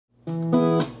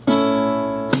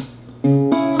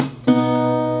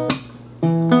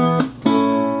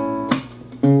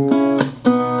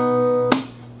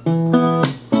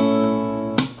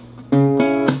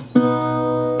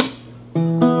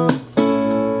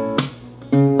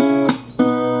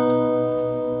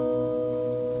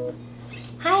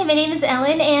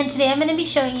and today I'm going to be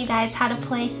showing you guys how to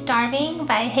play Strumming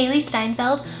by Hailee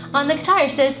Steinfeld on the guitar,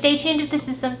 so stay tuned if this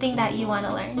is something that you want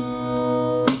to learn.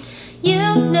 You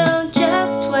know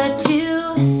just what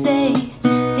to say,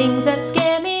 things that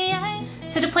scare me.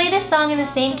 So to play this song in the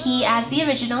same key as the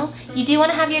original, you do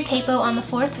want to have your capo on the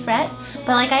 4th fret,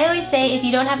 but like I always say, if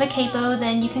you don't have a capo,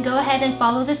 then you can go ahead and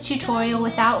follow this tutorial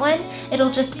without one.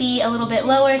 It'll just be a little bit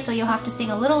lower, so you'll have to sing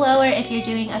a little lower if you're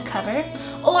doing a cover.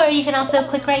 Or you can also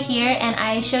click right here and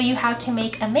I show you how to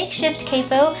make a makeshift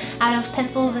capo out of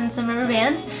pencils and some rubber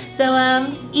bands. So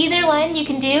either one you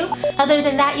can do. Other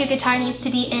than that, your guitar needs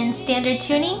to be in standard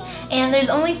tuning, and there's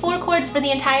only 4 chords for the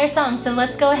entire song, so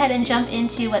let's go ahead and jump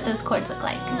into what those chords look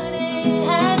like.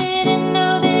 I didn't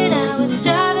know that I was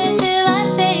starving till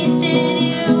I tasted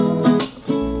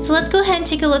you. So let's go ahead and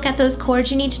take a look at those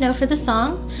chords you need to know for the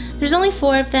song. There's only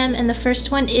 4 of them, and the first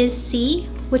one is C,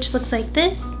 which looks like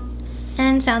this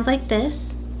and sounds like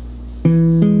this.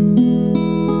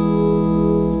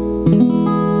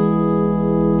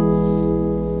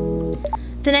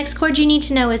 The next chord you need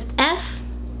to know is F,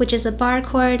 which is a bar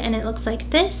chord, and it looks like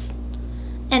this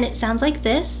and it sounds like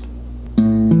this.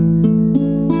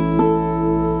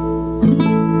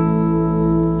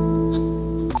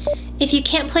 If you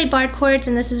can't play barred chords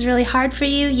and this is really hard for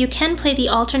you, you can play the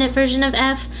alternate version of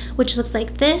F, which looks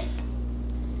like this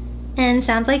and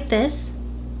sounds like this.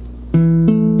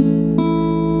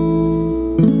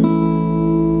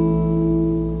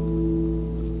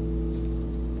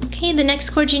 Okay, the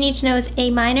next chord you need to know is A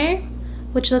minor,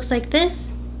 which looks like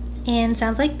this and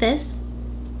sounds like this.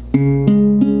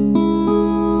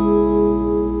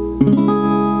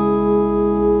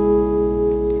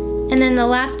 And then the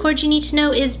last chord you need to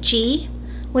know is G,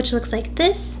 which looks like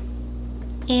this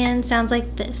and sounds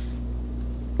like this.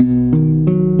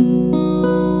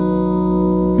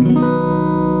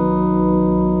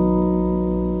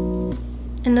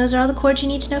 And those are all the chords you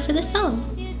need to know for this song.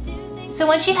 So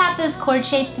once you have those chord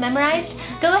shapes memorized,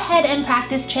 go ahead and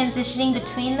practice transitioning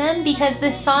between them, because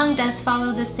this song does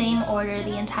follow the same order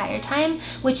the entire time,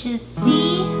 which is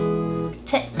C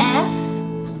to F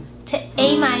to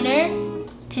A minor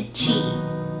to G.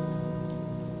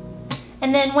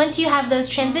 And then once you have those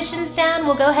transitions down,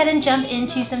 we'll go ahead and jump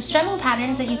into some strumming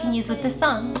patterns that you can use with this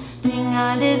song. Bring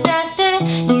on disaster,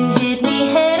 you hit me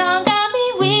head on, got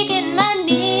me weak in my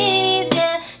knees,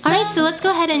 yeah. Alright, so let's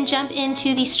go ahead and jump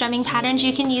into the strumming patterns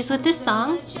you can use with this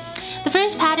song. The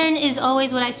first pattern is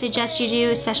always what I suggest you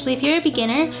do, especially if you're a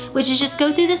beginner, which is just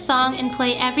go through the song and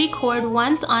play every chord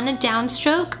once on a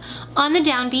downstroke on the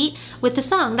downbeat with the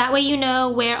song. That way you know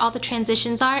where all the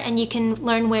transitions are and you can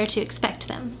learn where to expect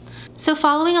them. So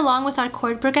following along with our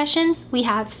chord progressions, we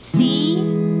have C,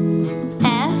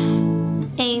 F,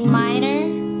 A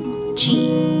minor,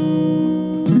 G.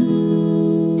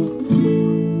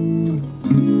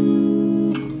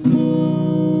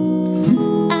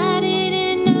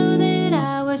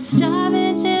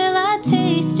 Starving till I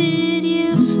tasted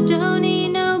you. Don't need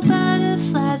no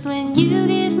butterflies when you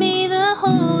give me the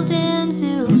whole damn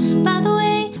zoo. By the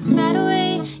way, right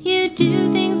away, you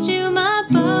do things to my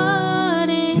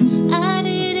body. I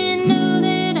didn't know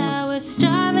that I was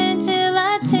starving till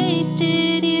I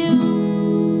tasted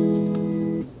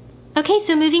you. Okay,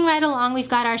 so moving right along, we've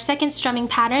got our second strumming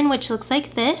pattern, which looks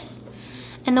like this.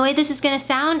 And the way this is gonna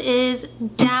sound is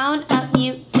down, up,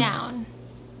 mute, down,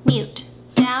 mute.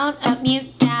 Down, up,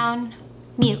 mute, down,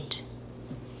 mute.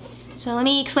 So let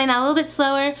me explain that a little bit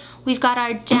slower. We've got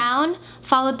our down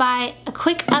followed by a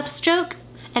quick upstroke,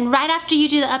 and right after you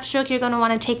do the upstroke, you're going to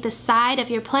want to take the side of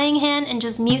your playing hand and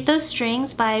just mute those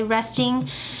strings by resting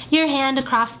your hand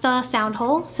across the sound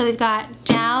hole. So we've got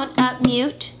down, up,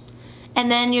 mute,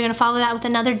 and then you're going to follow that with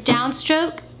another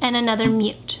downstroke and another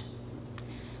mute.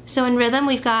 So in rhythm,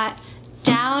 we've got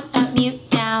down, up, mute,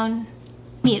 down,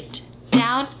 mute.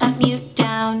 Down, up, mute,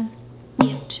 down,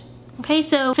 mute. Okay,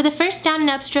 so for the first down and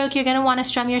upstroke, you're gonna wanna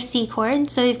strum your C chord.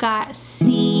 So we've got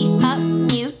C, up,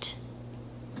 mute.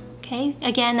 Okay,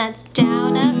 again, that's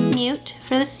down, up, mute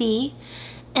for the C.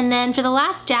 And then for the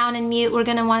last down and mute, we're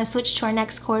gonna wanna switch to our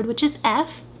next chord, which is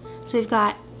F. So we've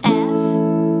got F,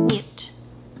 mute.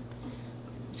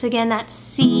 So again, that's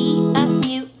C, up,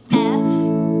 mute, F,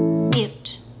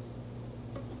 mute.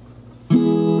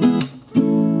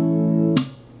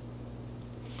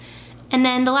 And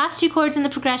then the last 2 chords in the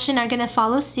progression are going to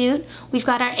follow suit. We've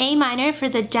got our A minor for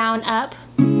the down, up,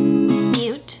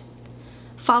 mute,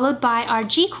 followed by our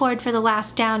G chord for the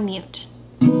last down, mute.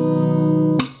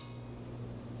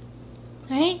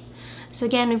 Alright, so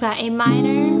again we've got A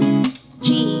minor,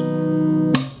 G.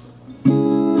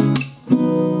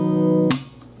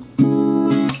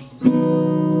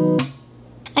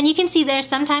 And you can see there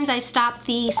anywhere. Sometimes I stop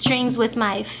the strings with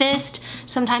my fist,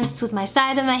 sometimes it's with my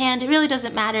side of my hand. It really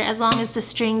doesn't matter as long as the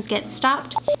strings get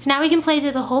stopped. So now we can play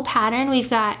through the whole pattern. We've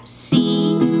got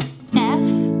C, F,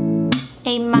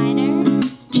 A minor,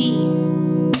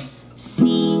 G,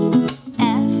 C,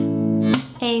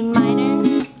 F, A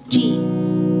minor, G,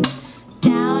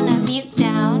 down, up, mute,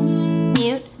 down,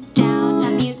 mute, down,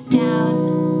 up, mute,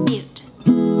 down, mute.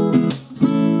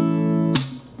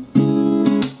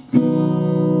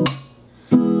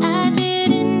 I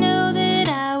didn't know that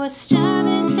I was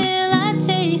starving till I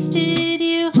tasted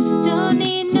you. Don't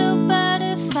need no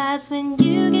butterflies when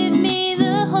you give me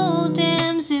the whole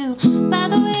damn zoo. By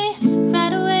the way,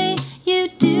 right away, you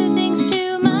do things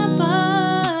to my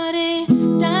body.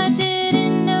 I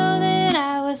didn't know that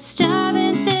I was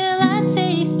starving till I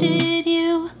tasted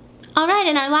you. Alright,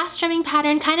 and our last strumming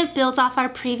pattern kind of builds off our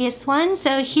previous one,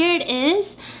 so here it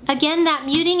is. Again, that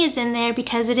muting is in there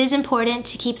because it is important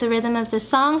to keep the rhythm of the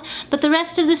song, but the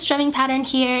rest of the strumming pattern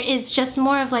here is just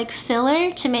more of like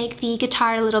filler to make the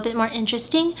guitar a little bit more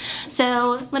interesting.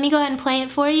 So let me go ahead and play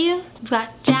it for you. We've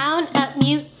got down, up,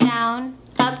 mute, down,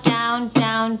 up, down,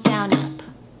 down, down, up.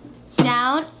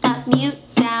 Down, up, mute,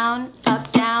 down,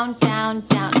 up, down, down,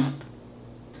 down, up.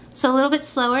 So a little bit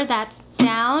slower, that's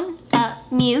down, up,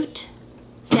 mute,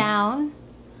 down,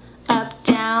 up,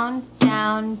 down,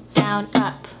 down, down,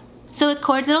 up. So with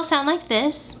chords it'll sound like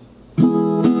this.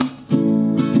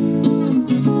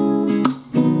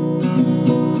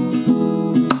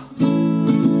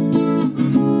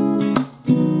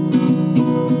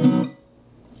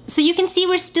 So you can see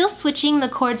we're still switching the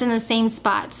chords in the same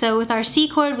spot. So with our C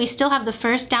chord we still have the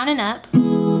first down and up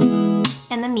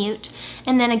and the mute.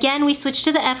 And then again we switch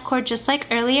to the F chord just like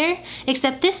earlier,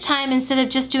 except this time instead of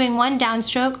just doing one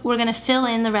downstroke, we're gonna fill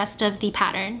in the rest of the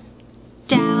pattern.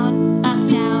 Down, up,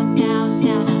 down, down,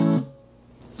 down, up.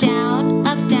 Down,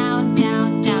 up, down,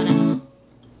 down, down, up.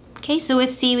 Okay, so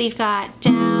with C we've got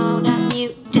down, up,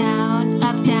 mute, down,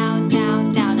 up, down,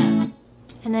 down, down, up.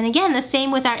 And then again, the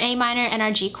same with our A minor and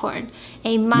our G chord.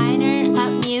 A minor,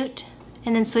 up, mute,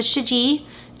 and then switch to G.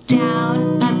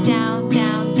 Down, up, down,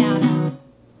 down, down, up.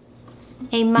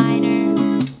 A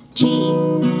minor, G.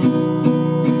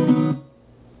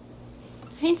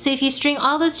 Alright, so if you string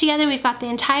all those together, we've got the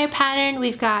entire pattern.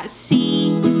 We've got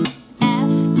C, F,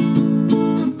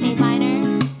 A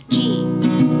minor, G.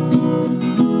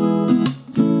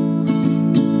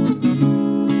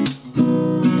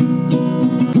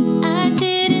 I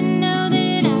didn't know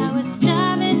that I was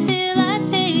starving till I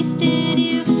tasted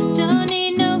you. Don't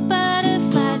need no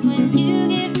butterflies when you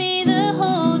give me the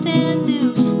whole damn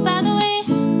zoo. By the way,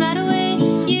 right away,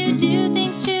 you do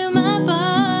things to my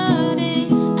body.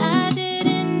 I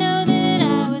didn't know that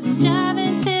I was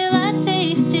starving till I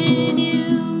tasted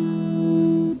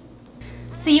you.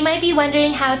 So you might be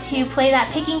wondering how to play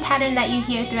that picking pattern that you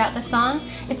hear throughout the song.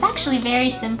 It's actually very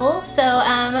simple, so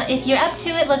if you're up to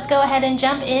it, let's go ahead and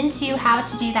jump into how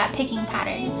to do that picking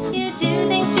pattern. You do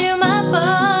things to my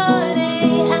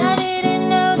body. I didn't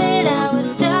know that I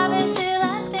was starving till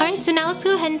I tasted. Alright, so now let's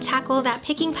go ahead and tackle that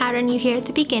picking pattern you hear at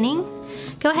the beginning.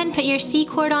 Go ahead and put your C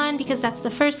chord on because that's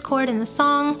the first chord in the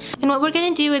song. And what we're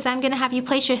going to do is I'm going to have you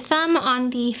place your thumb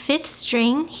on the 5th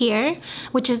string here,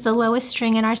 which is the lowest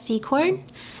string in our C chord.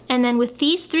 And then with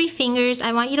these 3 fingers,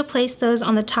 I want you to place those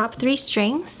on the top 3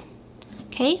 strings.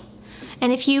 Okay?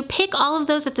 And if you pick all of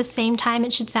those at the same time,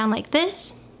 it should sound like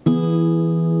this.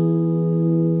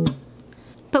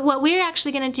 But what we're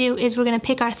actually going to do is we're going to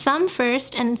pick our thumb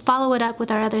first and follow it up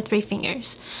with our other 3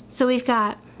 fingers. So we've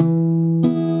got,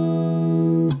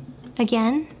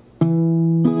 again,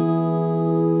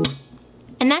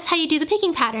 and that's how you do the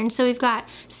picking pattern. So we've got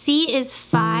C is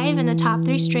 5 in the top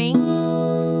 3 strings,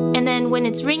 and then when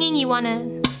it's ringing you want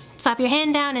to slap your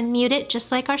hand down and mute it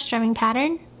just like our strumming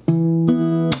pattern.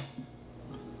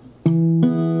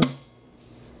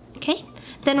 Okay,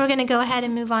 then we're going to go ahead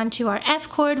and move on to our F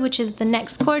chord, which is the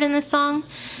next chord in the song.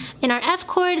 In our F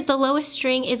chord, the lowest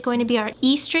string is going to be our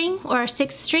E string, or our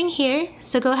 6th string here.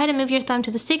 So go ahead and move your thumb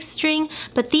to the 6th string,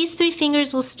 but these 3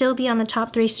 fingers will still be on the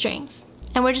top 3 strings.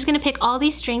 And we're just going to pick all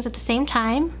these strings at the same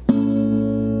time.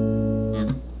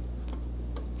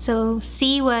 So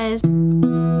C was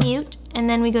mute, and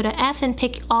then we go to F and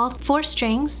pick all 4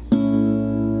 strings.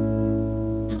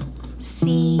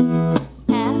 C,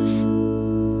 F.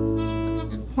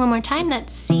 One more time,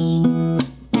 that's C,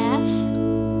 F.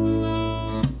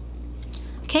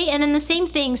 Okay, and then the same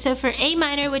thing. So for A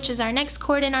minor, which is our next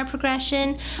chord in our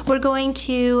progression, we're going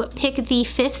to pick the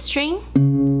 5th string,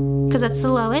 because that's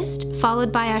the lowest,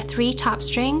 followed by our 3 top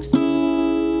strings,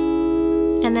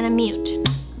 and then a mute.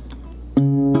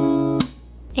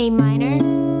 A minor,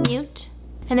 mute,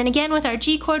 And then again with our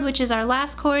G chord, which is our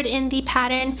last chord in the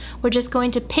pattern, we're just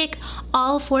going to pick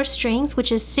all 4 strings, which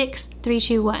is 6, 3,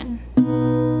 2, 1.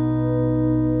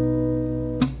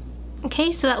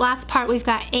 Okay, so that last part we've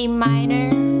got A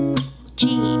minor, G.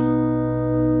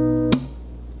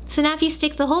 So now if you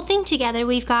stick the whole thing together,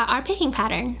 we've got our picking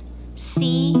pattern.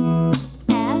 C,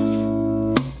 F,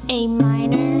 A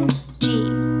minor, G.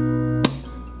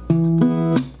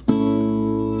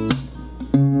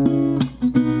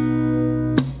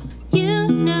 You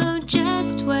know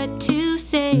just what to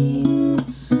say.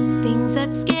 Things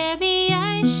that scare me,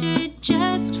 I should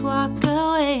just walk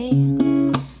away.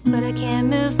 But I can't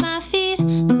move my feet. The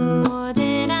more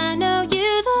that I know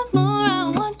you, the more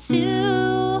I want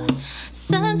to.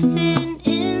 Something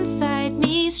inside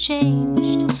me's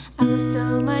changed. I was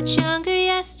so much younger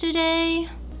yesterday.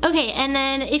 Okay, and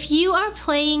then if you are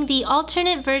playing the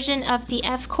alternate version of the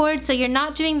F chord, so you're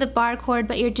not doing the bar chord,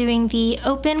 but you're doing the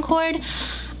open chord,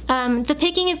 the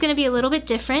picking is going to be a little bit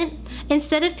different.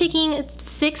 Instead of picking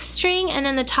 6th string and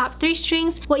then the top 3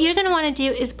 strings, what you're going to want to do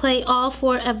is play all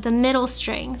 4 of the middle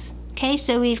strings. Okay,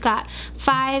 so we've got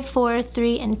 5, 4,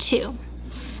 3, and 2.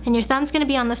 And your thumb's going to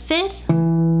be on the 5th,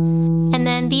 and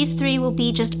then these 3 will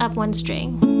be just up 1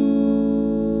 string.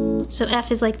 So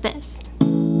F is like this.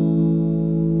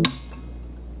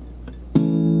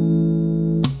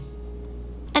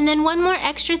 And then one more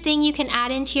extra thing you can add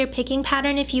into your picking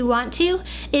pattern if you want to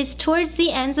is towards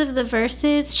the ends of the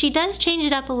verses, she does change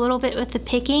it up a little bit with the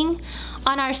picking.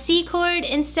 On our C chord,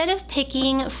 instead of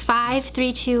picking 5,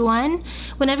 3, 2, 1,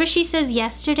 whenever she says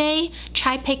yesterday,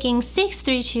 try picking 6,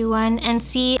 3, 2, 1 and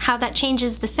see how that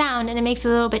changes the sound, and it makes it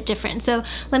a little bit different. So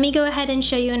let me go ahead and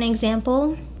show you an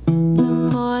example. The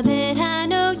more that I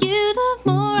know you, the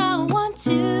more I want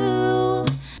to.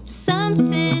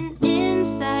 Something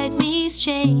inside me's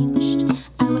changed.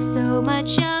 I was so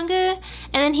much younger.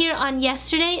 And then here on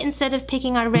yesterday, instead of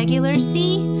picking our regular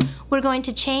C, we're going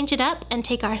to change it up and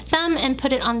take our thumb and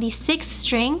put it on the 6th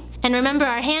string. And remember,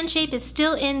 our hand shape is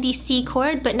still in the C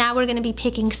chord, but now we're going to be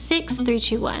picking 6, 3,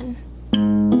 2, 1.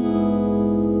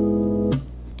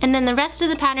 And then the rest of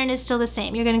the pattern is still the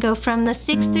same. You're going to go from the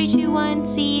 6, 3, 2, 1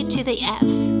 C to the F.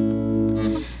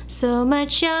 So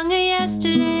much younger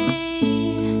yesterday.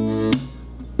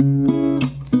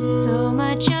 So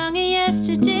much younger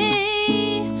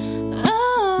yesterday.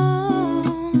 Oh.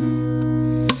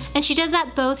 And she does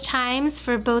that both times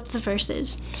for both the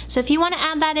verses. So if you want to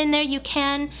add that in there, you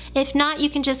can. If not, you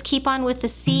can just keep on with the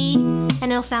C and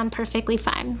it'll sound perfectly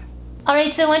fine.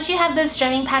 Alright, so once you have those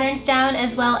strumming patterns down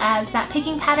as well as that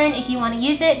picking pattern, if you want to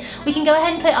use it, we can go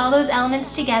ahead and put all those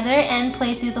elements together and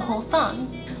play through the whole song.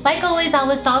 Like always, I'll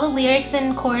list all the lyrics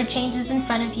and chord changes in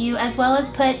front of you, as well as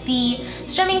put the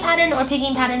strumming pattern or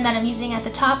picking pattern that I'm using at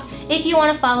the top if you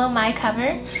want to follow my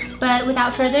cover. But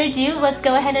without further ado, let's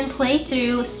go ahead and play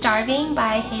through Starving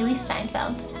by Hailee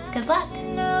Steinfeld. Good luck! I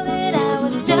know that I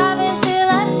was starving till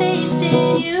I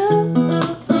tasted you.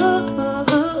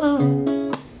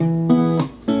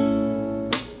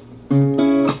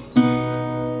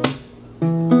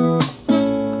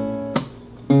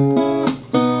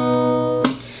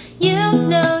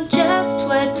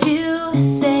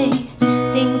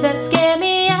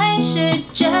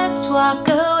 Walk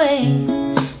away,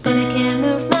 but I can't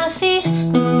move my feet.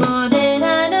 The more that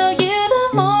I know you, the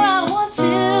more I want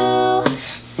to.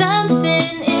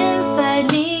 Something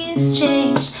inside me's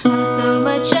changed. I was so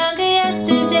much younger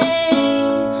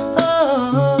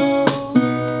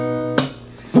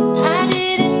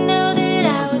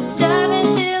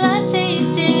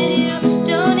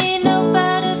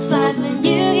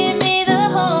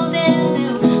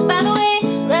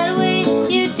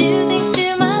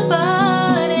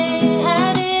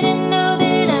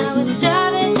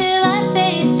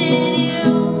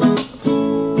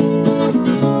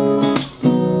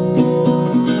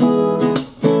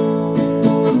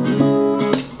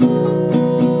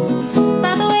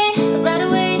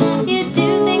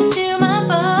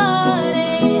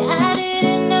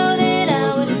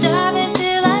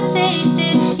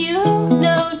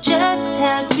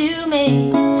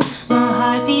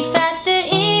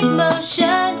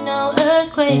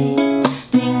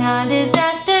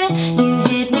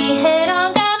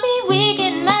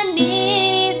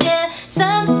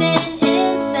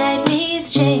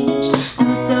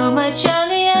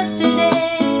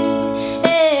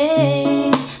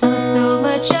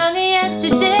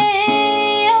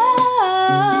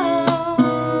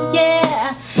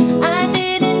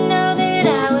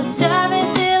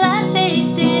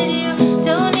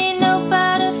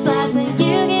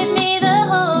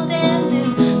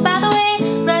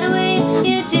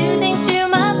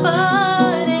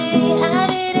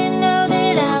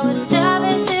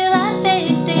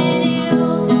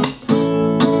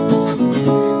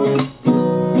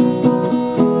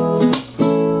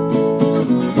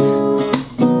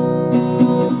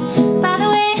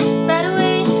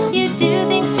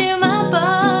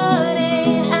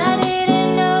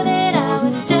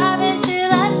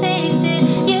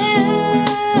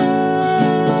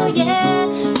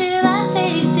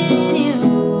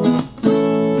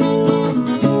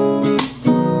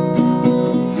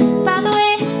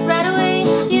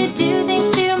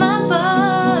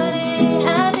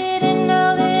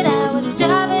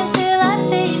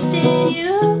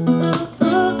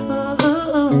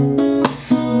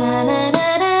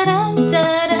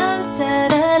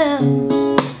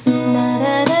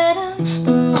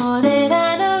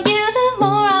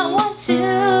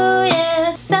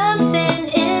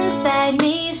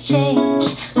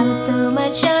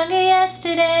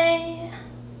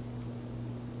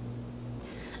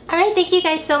Alright, thank you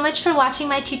guys so much for watching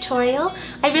my tutorial.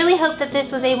 I really hope that this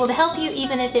was able to help you,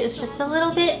 even if it was just a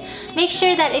little bit. Make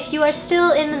sure that if you are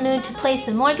still in the mood to play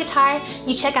some more guitar,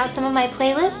 you check out some of my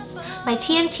playlists. My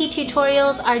TMT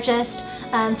tutorials are just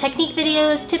technique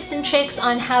videos, tips and tricks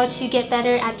on how to get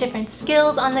better at different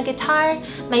skills on the guitar.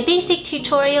 My basic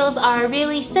tutorials are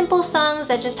really simple songs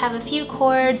that just have a few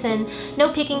chords and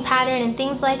no picking pattern and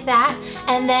things like that.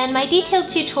 And then my detailed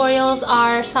tutorials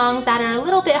are songs that are a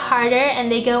little bit harder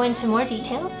and they go into more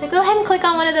detail. So go ahead and click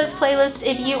on one of those playlists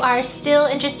if you are still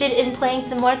interested in playing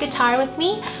some more guitar with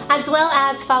me, as well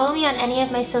as follow me on any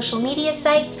of my social media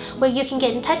sites where you can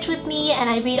get in touch with me, and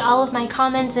I read all of my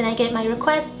comments and I get my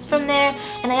requests from there.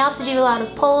 And I also do a lot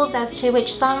of polls as to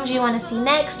which songs you want to see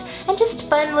next, and just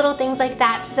fun little things like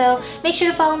that. So make sure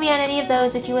to follow me on any of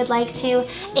those if you would like to,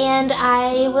 and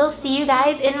I will see you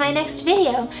guys in my next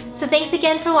video. So thanks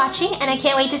again for watching, and I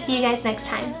can't wait to see you guys next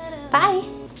time. Bye!